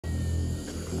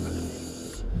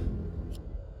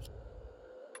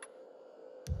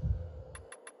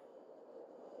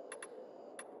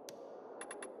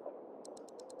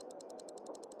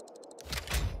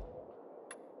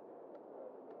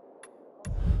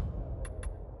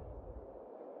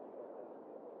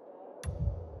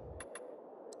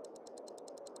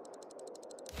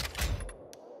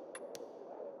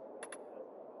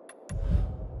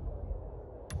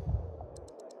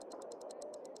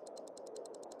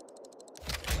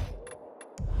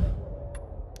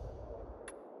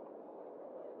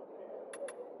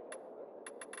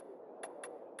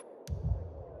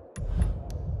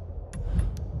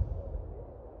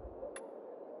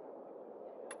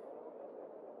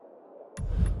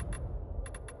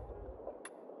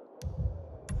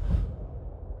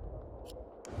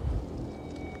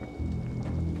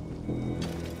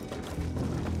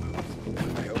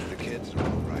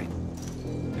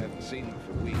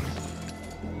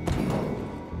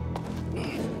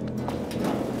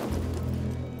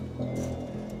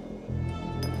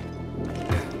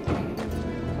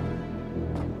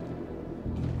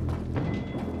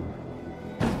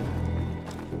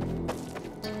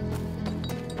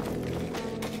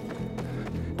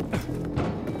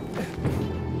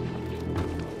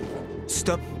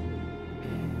stop.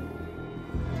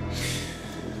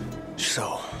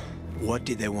 So, what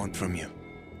did they want from you?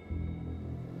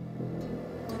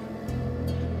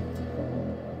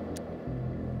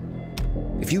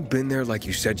 If you'd been there like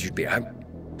you said you'd be,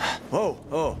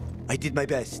 Oh, I did my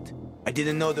best. I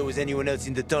didn't know there was anyone else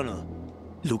in the tunnel.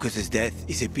 Lucas's death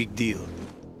is a big deal.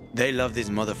 They love this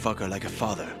motherfucker like a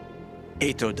father.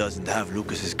 Aitor doesn't have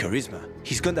Lucas's charisma.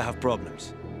 He's gonna have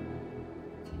problems.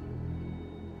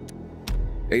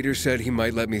 Aitor said he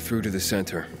might let me through to the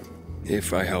center,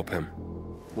 if I help him.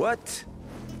 What?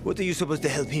 What are you supposed to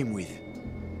help him with?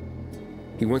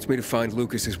 He wants me to find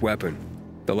Lucas's weapon,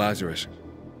 the Lazarus.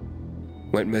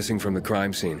 Went missing from the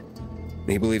crime scene.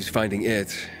 He believes finding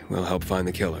it will help find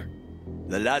the killer.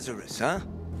 The Lazarus, huh?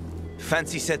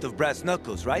 Fancy set of brass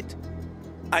knuckles, right?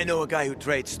 I know a guy who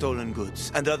trades stolen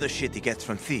goods and other shit he gets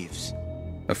from thieves.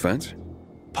 A fence?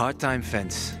 Part-time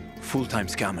fence, full-time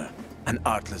scammer. An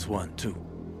artless one, too.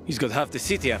 He's got half the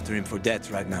city after him for debt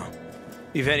right now.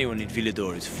 If anyone in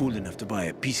Villador is fool enough to buy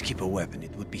a peacekeeper weapon,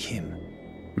 it would be him.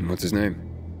 And what's his name?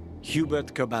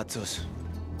 Hubert Kabatzos,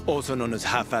 also known as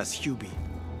Half-Ass Hubie.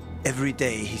 Every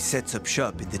day he sets up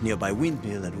shop in the nearby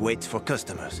windmill and waits for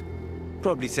customers.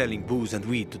 Probably selling booze and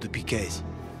weed to the PKs.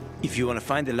 If you want to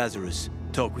find the Lazarus,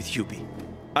 talk with Hubie.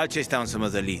 I'll chase down some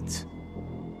other leads.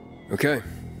 Okay,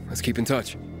 let's keep in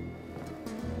touch.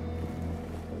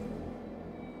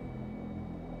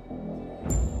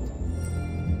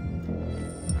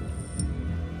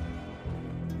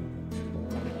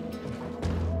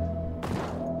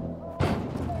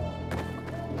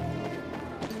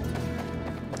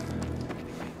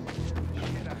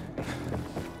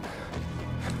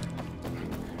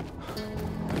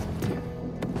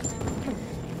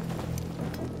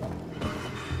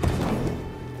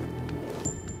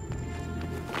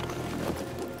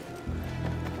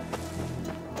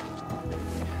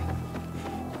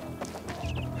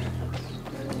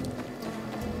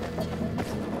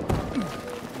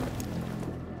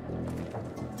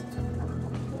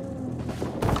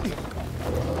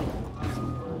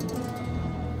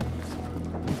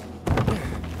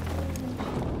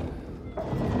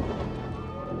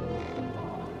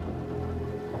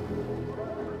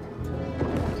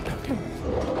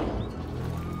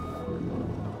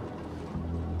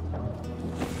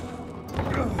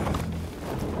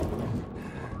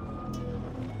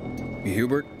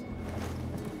 Hubert?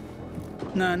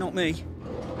 No, not me.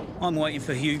 I'm waiting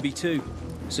for Hubie too,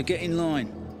 so get in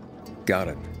line. Got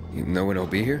it. You know when he'll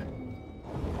be here?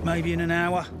 Maybe in an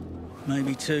hour,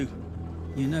 maybe two.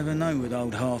 You never know with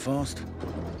old half-assed.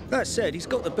 That said, he's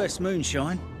got the best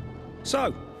moonshine.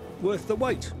 So, worth the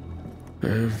wait.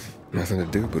 Nothing to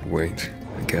do but wait,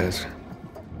 I guess.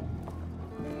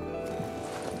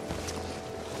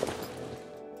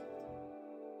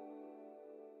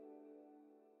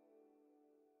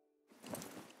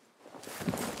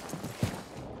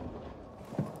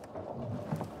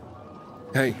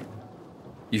 Hey,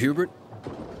 you Hubert?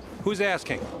 Who's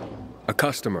asking? A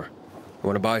customer. I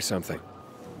want to buy something.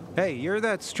 Hey, you're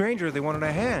that stranger they wanted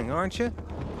to hang, aren't you?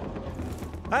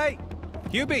 Hey,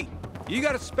 Hubie, you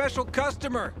got a special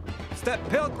customer. It's that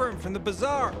pilgrim from the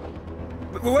bazaar.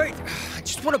 Wait, I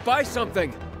just want to buy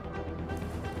something.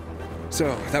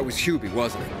 So, that was Hubie,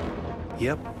 wasn't it?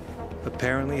 Yep.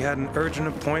 Apparently had an urgent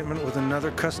appointment with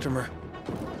another customer.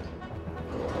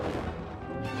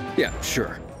 Yeah,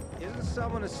 sure. Isn't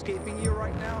someone escaping you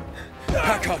right now?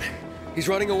 Hack on. He's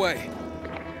running away.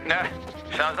 Nah,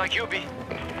 sounds like Hubie.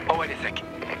 Oh, wait a second.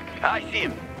 I see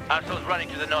him. Arso's running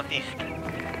to the northeast.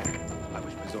 I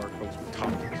wish bazaar folks would talk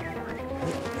to us more.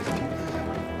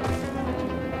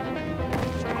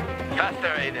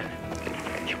 Faster,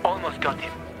 Aiden. You almost got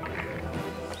him.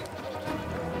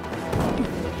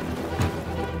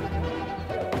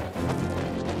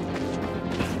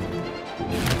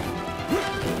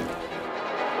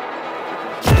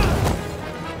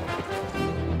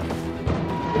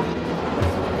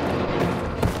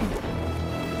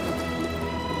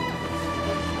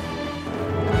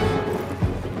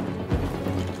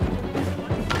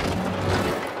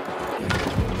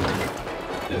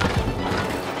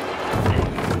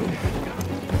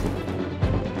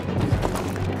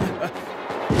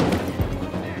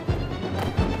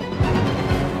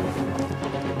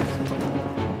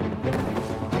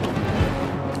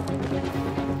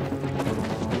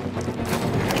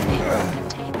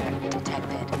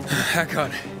 Hack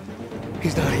on.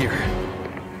 He's not here.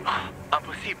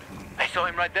 Impossible. I saw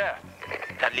him right there.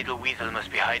 That little weasel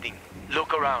must be hiding.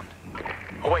 Look around.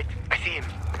 Oh, wait. I see him.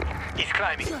 He's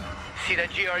climbing. See that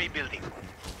GRE building?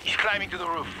 He's climbing to the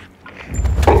roof.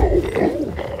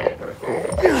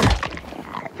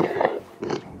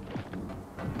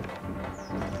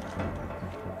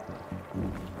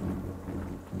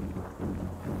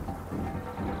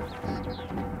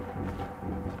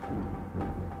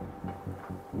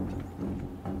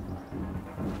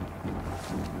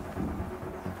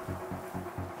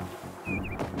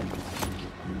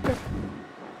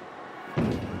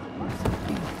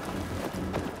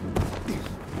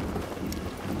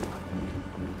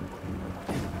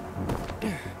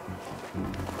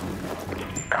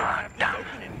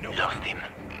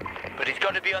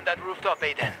 be on that rooftop,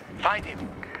 Aiden. Find him.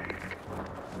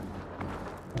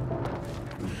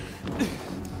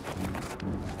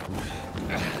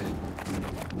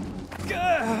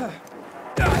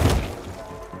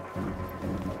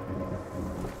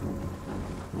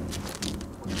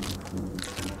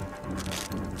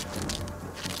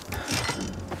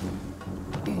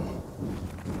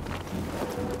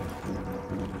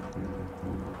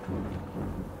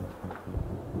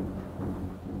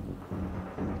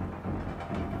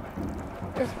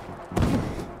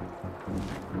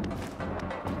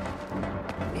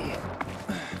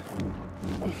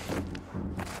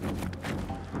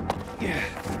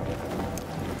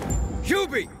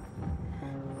 Hubie!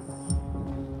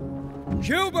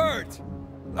 Hubert!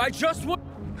 I just want...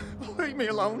 Leave me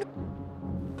alone.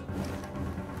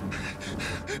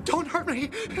 Don't hurt me.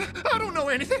 I don't know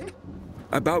anything.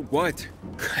 About what?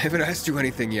 I haven't asked you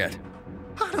anything yet.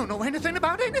 I don't know anything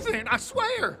about anything, I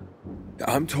swear.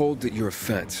 I'm told that you're a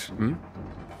fence,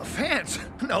 A fence?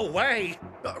 No way.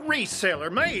 A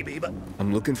reseller, maybe, but...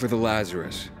 I'm looking for the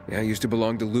Lazarus. Yeah, I used to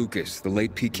belong to Lucas, the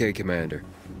late PK commander.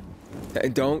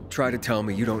 And don't try to tell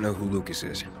me you don't know who Lucas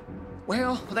is.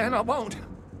 Well, then I won't.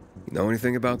 You know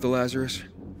anything about the Lazarus?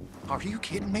 Are you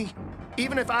kidding me?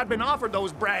 Even if I'd been offered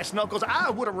those brass knuckles, I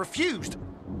would have refused.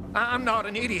 I'm not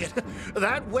an idiot.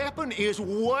 That weapon is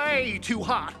way too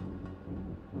hot.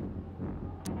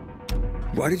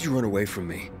 Why did you run away from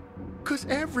me? 'Cause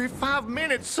every 5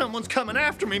 minutes someone's coming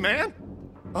after me, man.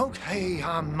 Okay,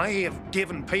 I may have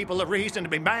given people a reason to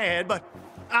be mad, but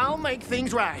I'll make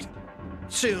things right.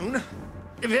 Soon.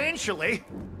 Eventually.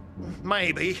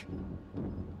 Maybe.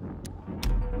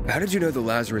 How did you know the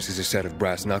Lazarus is a set of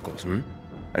brass knuckles,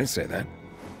 I didn't say that.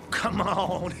 Come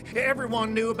on.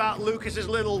 Everyone knew about Lucas's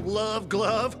little love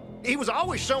glove. He was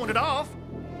always showing it off.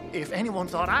 If anyone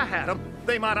thought I had him,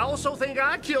 they might also think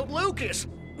I killed Lucas,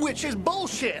 which is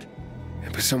bullshit.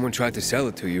 But someone tried to sell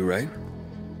it to you, right?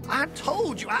 I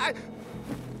told you,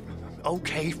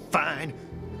 Okay, fine.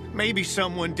 Maybe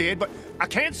someone did, but I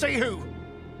can't say who.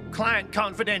 Client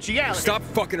confidentiality. Stop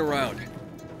fucking around.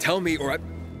 Tell me or I...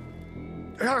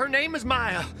 Her name is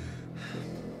Maya.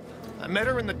 I met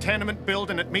her in the tenement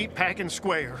building at Meatpacking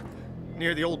Square,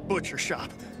 near the old butcher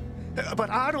shop. But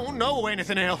I don't know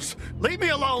anything else. Leave me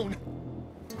alone.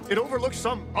 It overlooks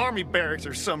some army barracks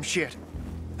or some shit.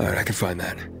 All right, I can find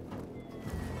that.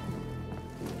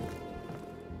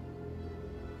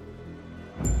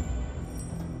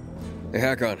 Hey,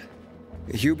 Hakon.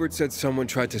 Hubert said someone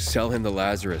tried to sell him the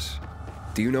Lazarus.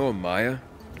 Do you know a Maya?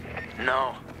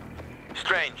 No.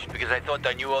 Strange, because I thought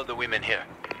I knew all the women here.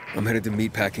 I'm headed to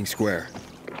Meatpacking Square.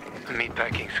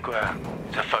 Meatpacking Square.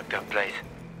 It's a fucked up place.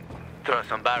 There are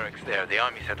some barracks there the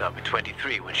army set up in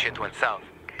 23 when shit went south.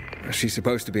 She's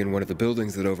supposed to be in one of the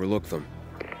buildings that overlook them.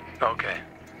 Okay.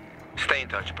 Stay in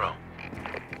touch, bro.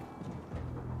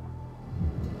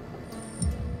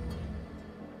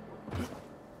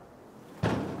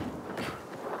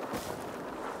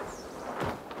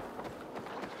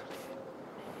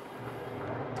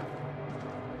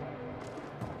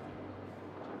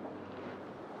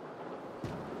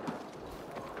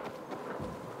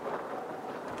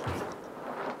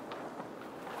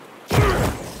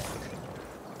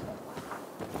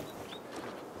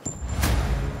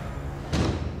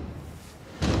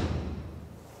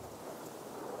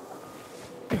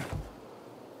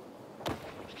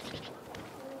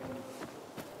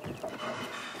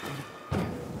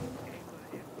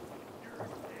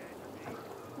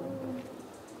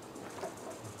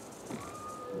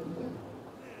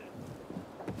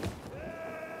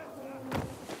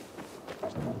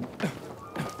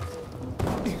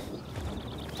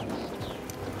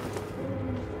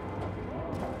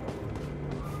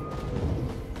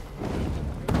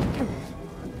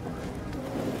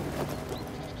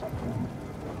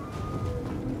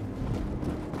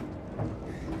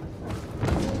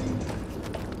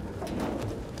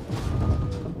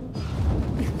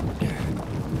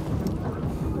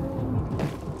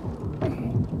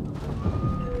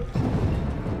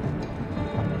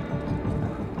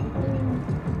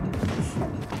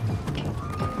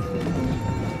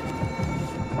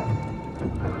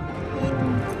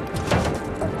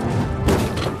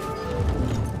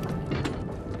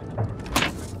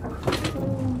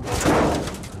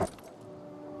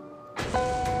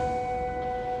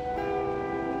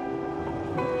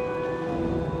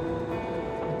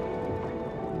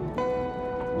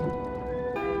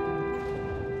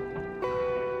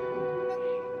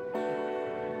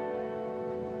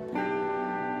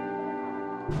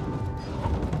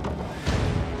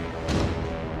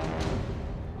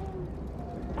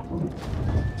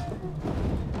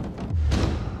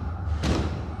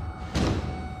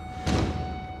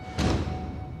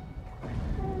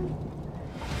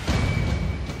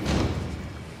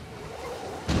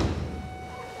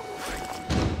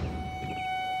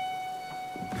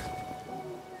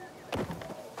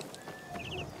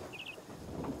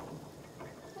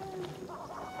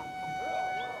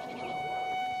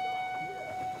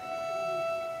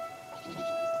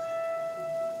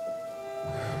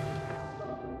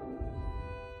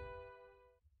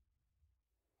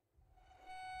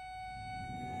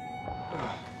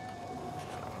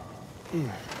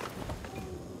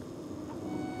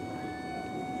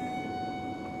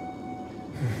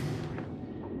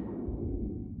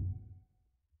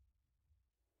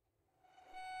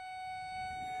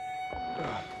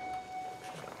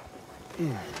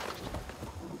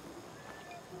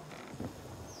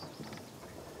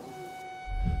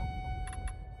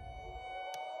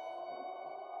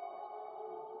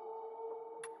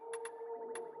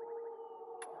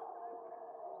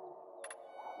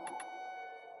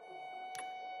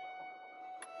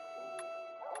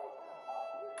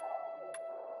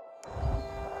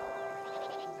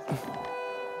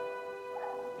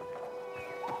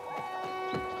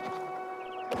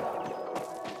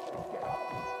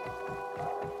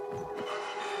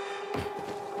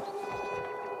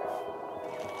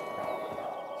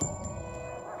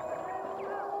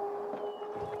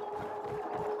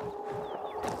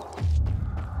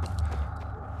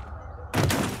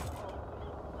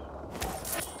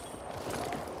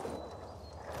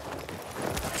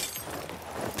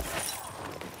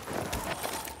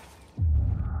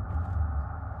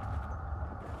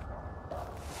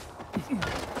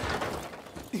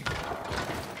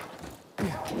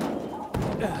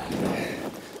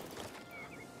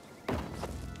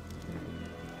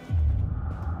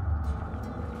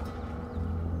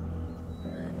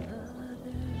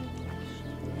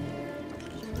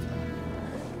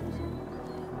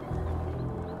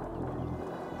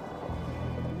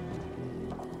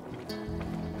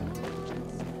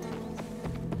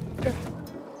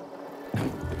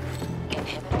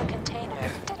 Inhibitor container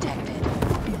detected.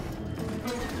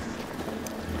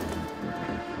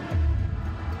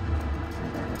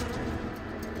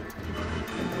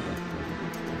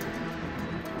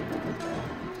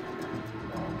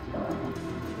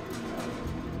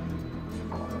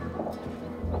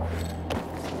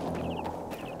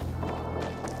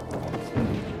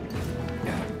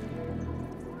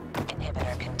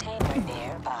 Inhibitor container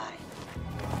nearby.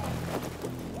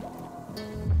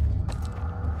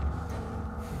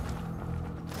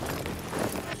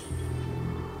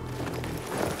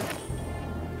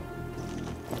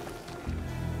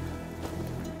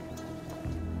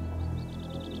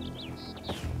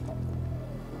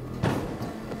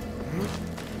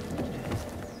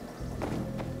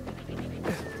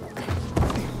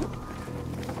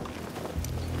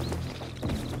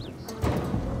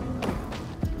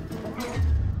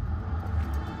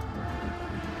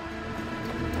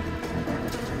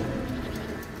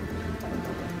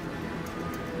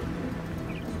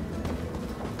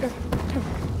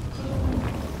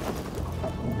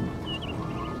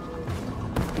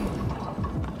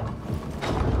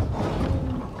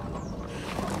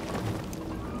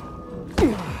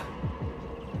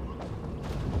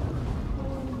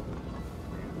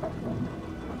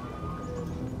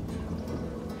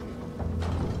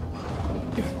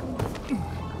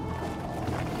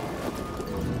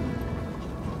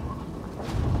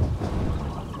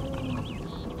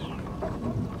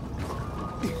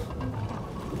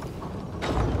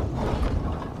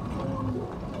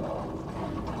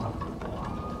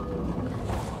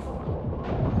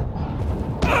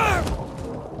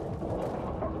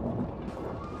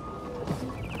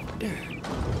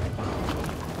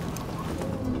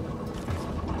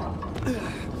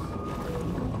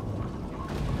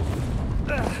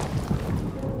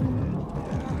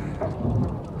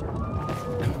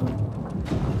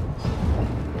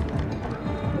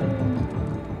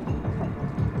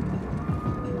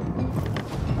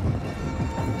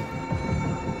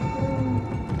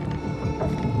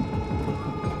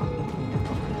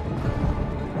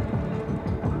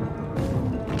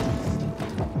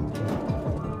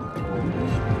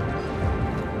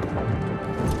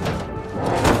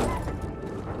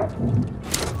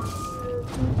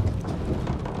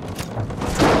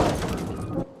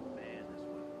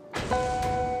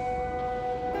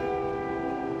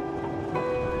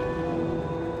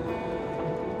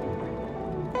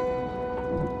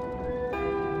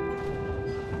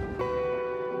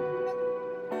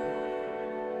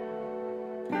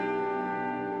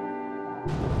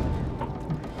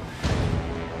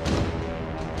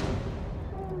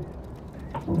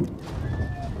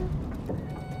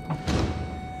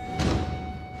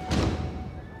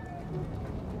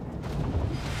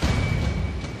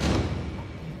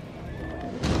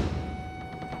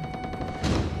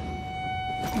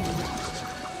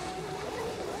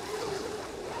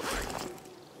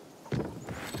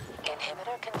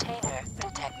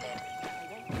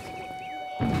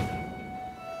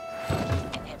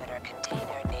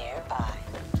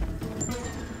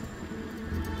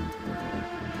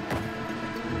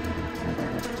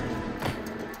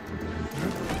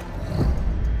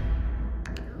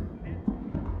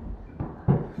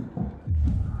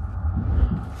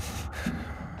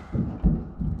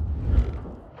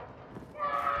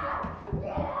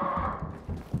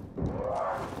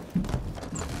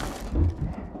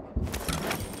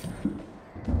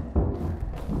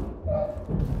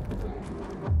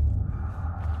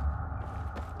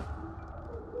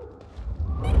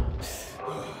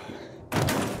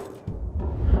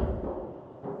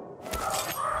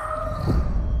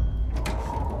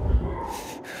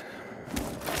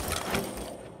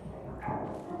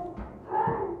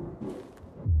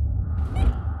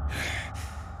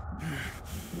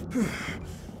 Leave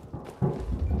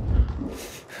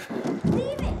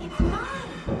it! It's mine!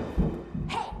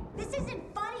 Hey, this isn't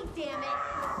funny, damn it!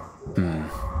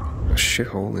 A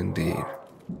shithole indeed.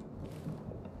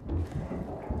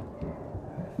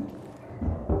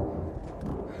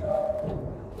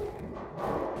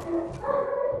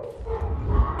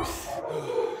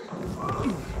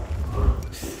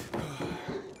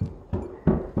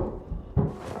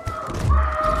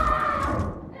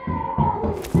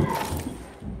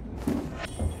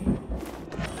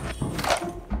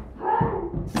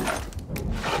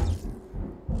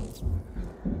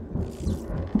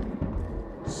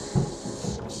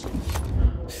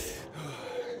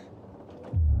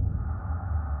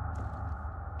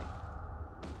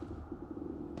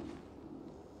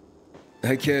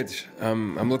 Hey kids,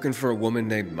 I'm looking for a woman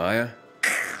named Maya.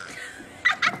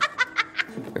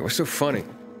 Hey, what's so funny?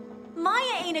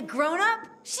 Maya ain't a grown-up.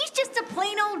 She's just a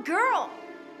plain old girl.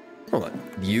 Hold on,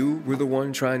 you were the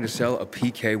one trying to sell a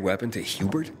PK weapon to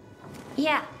Hubert?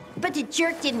 Yeah, but the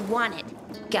jerk didn't want it.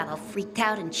 Got all freaked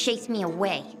out and chased me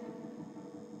away.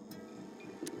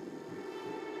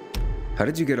 How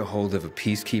did you get a hold of a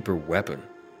Peacekeeper weapon?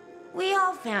 We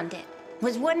all found it.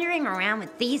 Was wandering around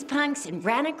with these punks and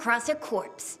ran across a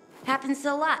corpse. Happens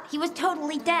a lot. He was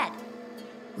totally dead.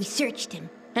 We searched him,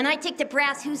 and I took the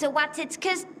brass who's-a whatsits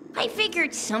cause I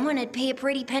figured someone would pay a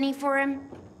pretty penny for him.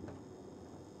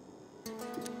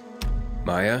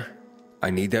 Maya, I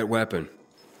need that weapon.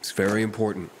 It's very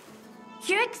important.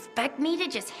 You expect me to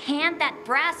just hand that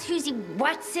brass who's-y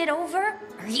whatsit over?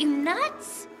 Are you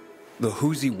nuts? The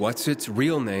who's-y whatsit's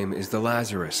real name is the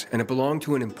Lazarus, and it belonged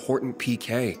to an important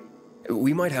PK.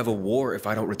 We might have a war if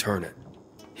I don't return it.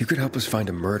 You could help us find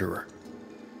a murderer.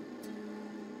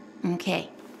 Okay,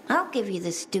 I'll give you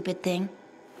this stupid thing,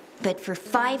 but for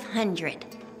 500.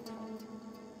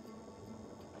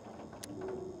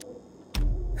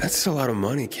 That's a lot of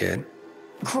money, kid.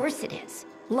 Of course it is.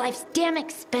 Life's damn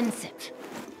expensive.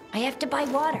 I have to buy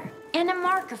water and a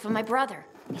marker for my brother.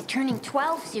 He's turning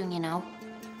 12 soon, you know.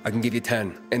 I can give you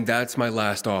 10, and that's my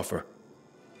last offer.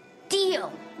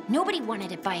 Deal! Nobody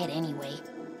wanted to buy it anyway.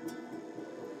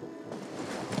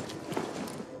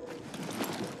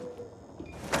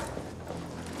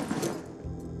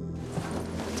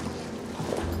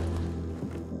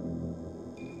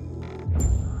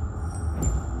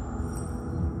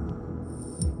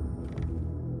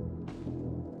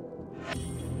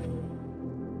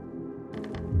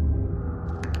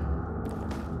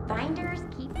 Finders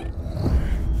keep it.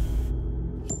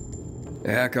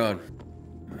 Hakon,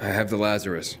 I have the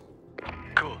Lazarus.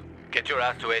 Cool. Get your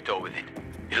ass to Eto with it.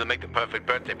 It'll make the perfect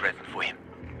birthday present for him.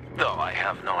 Though I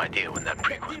have no idea when that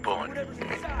prick was born.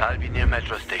 I'll be near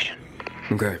Metro Station.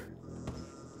 Okay.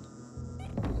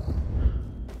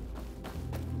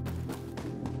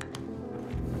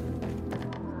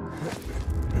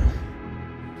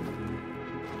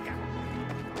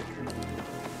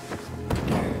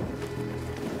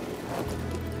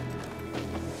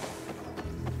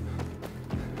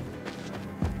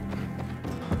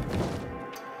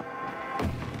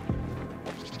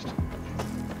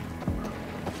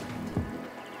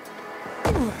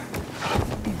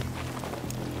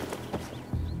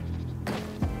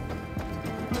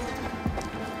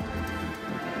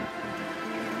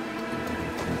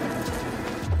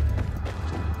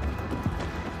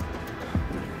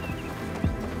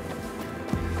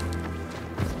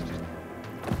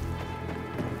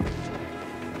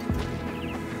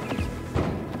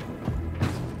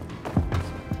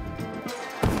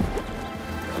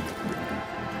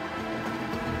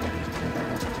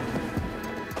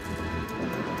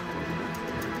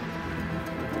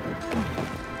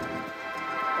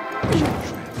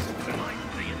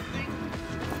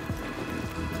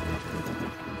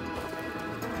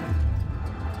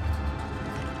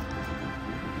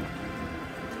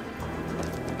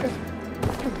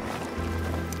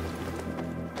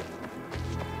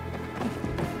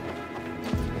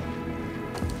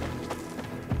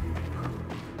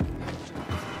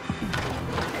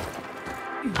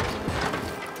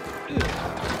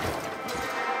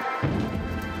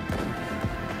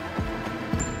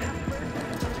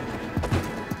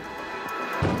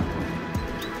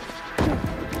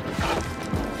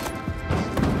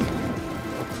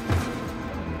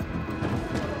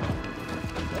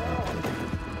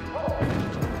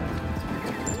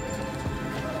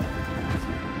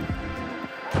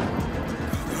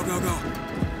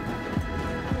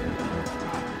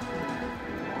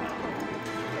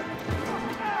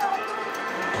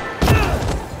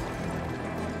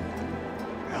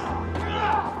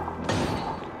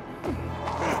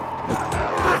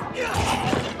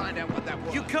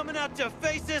 coming out to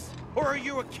face us, or are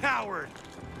you a coward?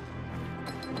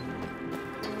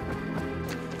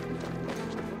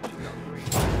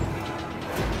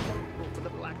 For the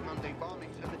Black Monday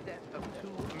bombings and the death of 2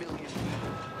 million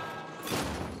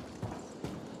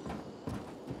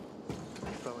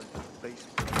they fell into the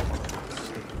basement.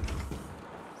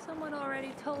 Someone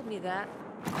already told me that.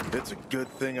 It's a good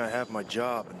thing I have my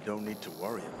job and don't need to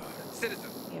worry about it. Citizen,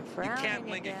 you can't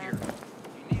linger here.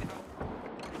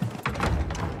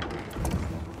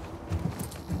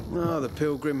 Oh, the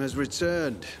pilgrim has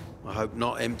returned. I hope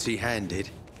not empty-handed.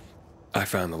 I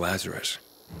found the Lazarus.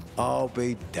 I'll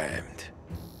be damned.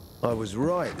 I was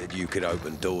right that you could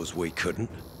open doors we couldn't.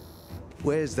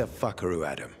 Where's the fucker who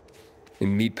had him?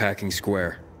 In Meatpacking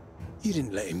Square. You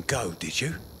didn't let him go, did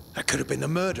you? That could have been the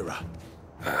murderer.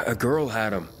 A girl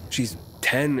had him. She's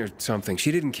 10 or something.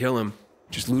 She didn't kill him.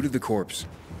 Just looted the corpse.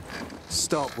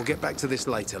 Stop. We'll get back to this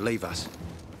later. Leave us.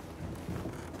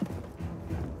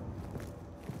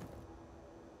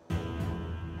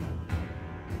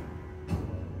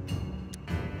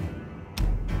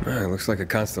 Looks like a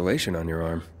constellation on your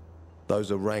arm.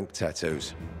 Those are rank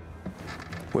tattoos.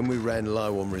 When we ran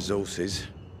low on resources,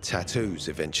 tattoos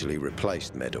eventually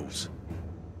replaced medals.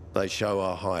 They show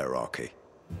our hierarchy.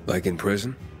 Like in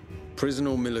prison? Prison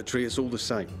or military, it's all the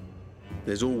same.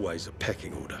 There's always a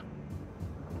pecking order.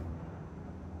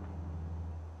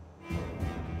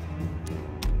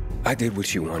 I did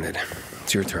what you wanted.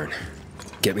 It's your turn.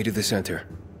 Get me to the center.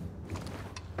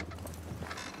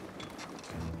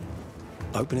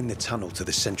 Opening the tunnel to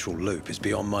the central loop is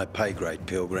beyond my pay grade,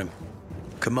 Pilgrim.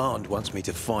 Command wants me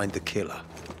to find the killer.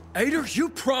 Ader, you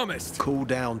promised! Cool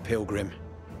down, Pilgrim.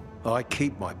 I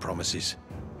keep my promises.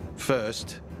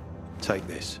 First, take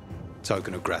this.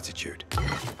 Token of gratitude.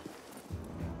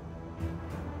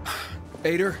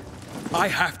 Ader, I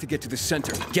have to get to the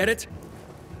center. Get it?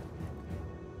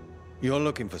 You're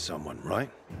looking for someone, right?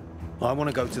 I want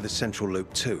to go to the central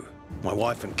loop too. My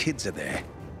wife and kids are there,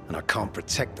 and I can't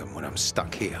protect them when I'm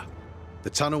stuck here. The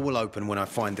tunnel will open when I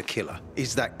find the killer.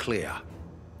 Is that clear?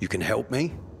 You can help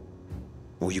me,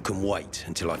 or you can wait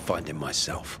until I find him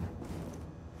myself.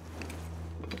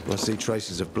 I see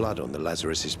traces of blood on the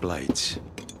Lazarus's blades.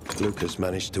 Lucas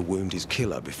managed to wound his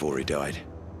killer before he died.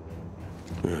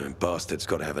 Bastard's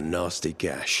got to have a nasty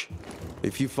gash.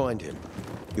 If you find him,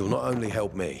 you'll not only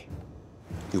help me,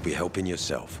 you'll be helping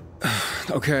yourself.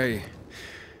 Okay.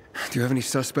 Do you have any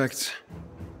suspects?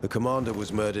 The commander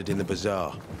was murdered in the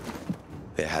bazaar.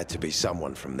 There had to be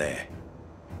someone from there.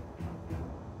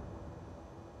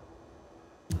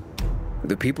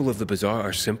 The people of the bazaar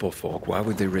are simple folk. Why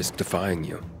would they risk defying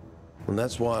you? And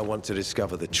that's why I want to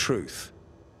discover the truth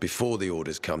before the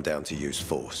orders come down to use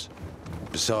force.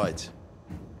 Besides,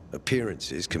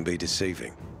 appearances can be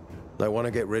deceiving. They want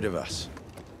to get rid of us.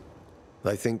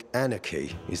 They think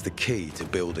anarchy is the key to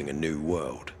building a new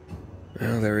world.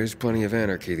 Well, there is plenty of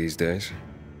anarchy these days.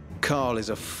 Carl is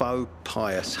a faux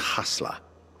pious hustler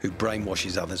who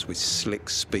brainwashes others with slick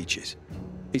speeches.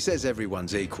 He says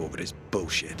everyone's equal, but it's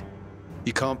bullshit.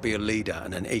 You can't be a leader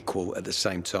and an equal at the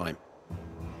same time.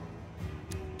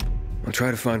 I'll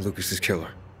try to find Lucas's killer.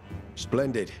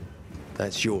 Splendid.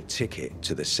 That's your ticket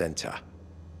to the center.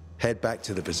 Head back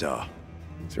to the bazaar.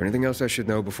 Is there anything else I should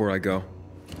know before I go?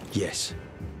 Yes,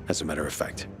 as a matter of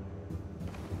fact.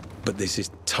 But this is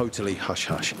totally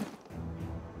hush-hush.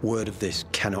 Word of this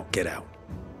cannot get out.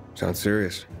 Sounds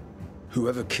serious.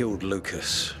 Whoever killed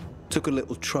Lucas took a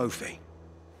little trophy.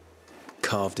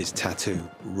 Carved his tattoo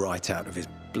right out of his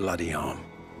bloody arm.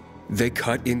 They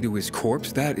cut into his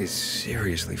corpse? That is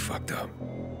seriously fucked up.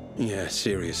 Yeah,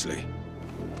 seriously.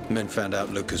 Men found out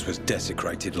Lucas was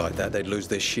desecrated like that, they'd lose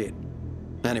their shit.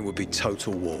 And it would be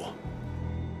total war.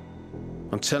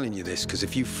 I'm telling you this because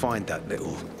if you find that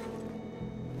little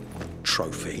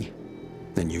trophy,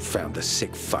 then you found the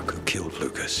sick fuck who killed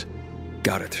Lucas.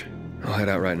 Got it. I'll head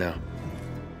out right now.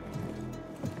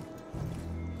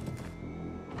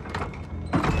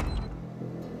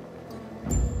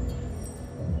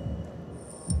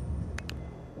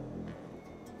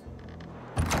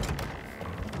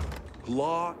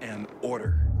 Law and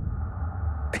order.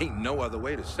 Ain't no other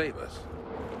way to save us.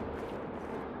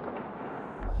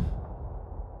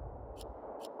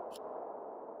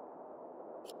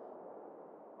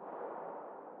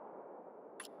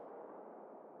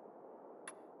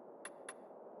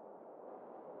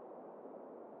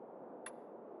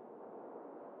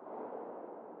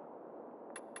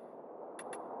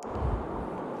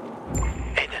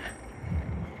 Aiden,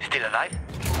 still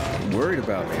alive? Worried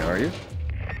about me, are you?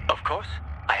 Of course.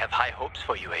 I have high hopes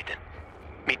for you, Aiden.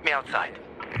 Meet me outside.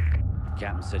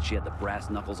 Captain said she had the brass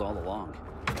knuckles all along.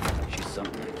 She's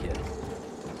something, that kid.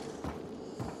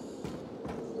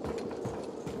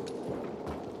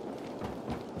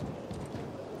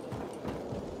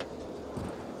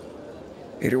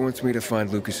 Ader wants me to find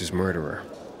Lucas's murderer.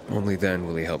 Only then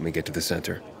will he help me get to the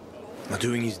center.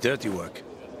 Doing his dirty work.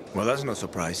 Well, that's no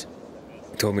surprise.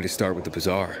 He told me to start with the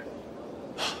bazaar.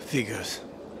 Figures.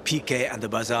 PK and the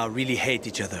bazaar really hate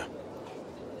each other.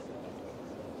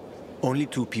 Only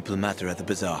two people matter at the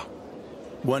bazaar.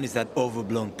 One is that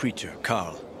overblown preacher,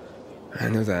 Carl. I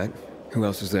know that. Who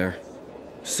else is there?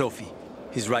 Sophie,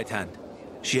 his right hand.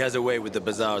 She has a way with the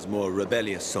bazaar's more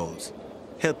rebellious souls.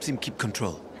 Helps him keep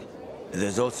control.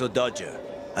 There's also Dodger,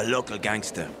 a local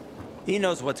gangster. He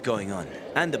knows what's going on,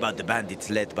 and about the bandits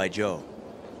led by Joe.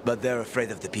 But they're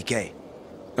afraid of the PK.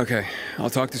 Okay, I'll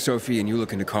talk to Sophie and you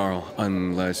look into Carl,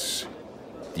 unless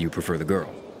you prefer the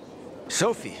girl.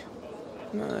 Sophie?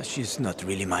 She's not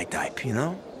really my type, you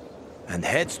know? And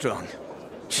headstrong.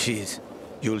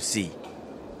 You'll see.